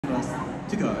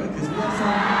to go because we have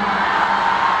some.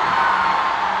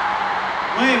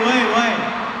 Wait.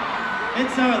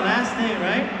 It's our last day,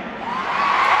 right?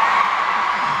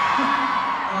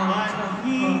 But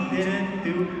he didn't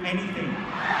do anything.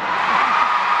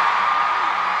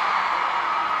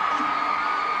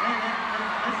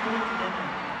 Let's do it together.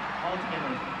 All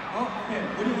together. Oh, okay.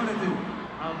 What do you want to do?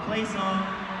 I'll play song.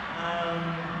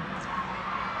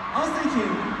 I was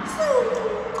thinking.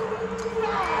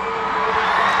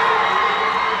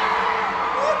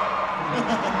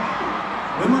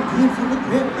 Where am I being from the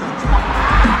grip now?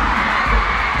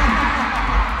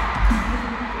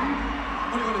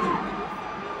 What do you want to do?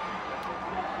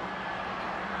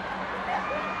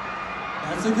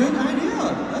 That's a good idea.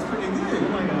 That's pretty good. Oh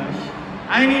my gosh.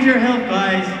 I need your help,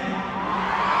 guys.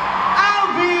 I'll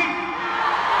be.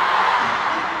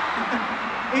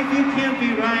 If you can't be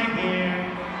right here.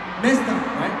 Messed up,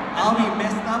 right? I'll be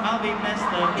messed up. I'll be messed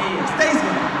up. Yeah. Stacy.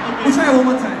 Okay. We'll try it one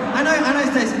more time. I know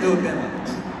Stacy do it better.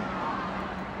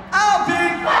 I'll be.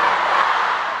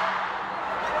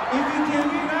 If you can't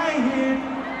be right here.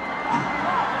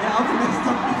 Yeah, I'll be messed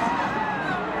up.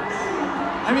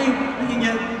 I mean, we can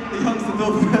get the youngs to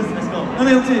go first. Let's go. I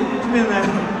mean, 준비했나요?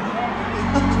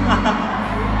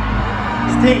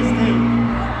 Stay.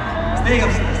 Stay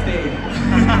갑시다. Stay.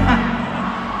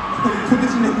 그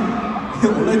대신에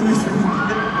온라인도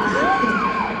있었는데.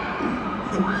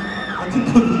 같은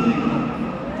코드.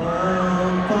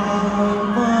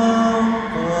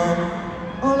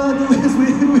 All I do is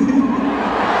win.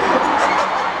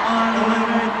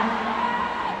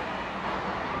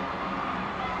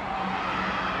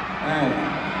 Alright.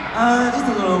 Just a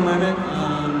little moment.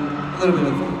 A little bit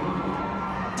of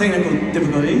technical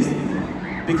difficulties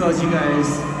because you guys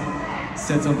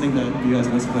said something that you guys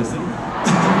weren't supposed to.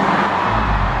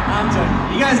 I'm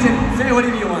joking. You guys can say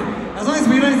whatever you want. As long as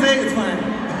we don't say it, it's fine.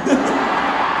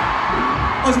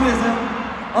 Oh, 준비됐어요?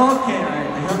 Okay, alright.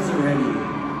 The hands are ready.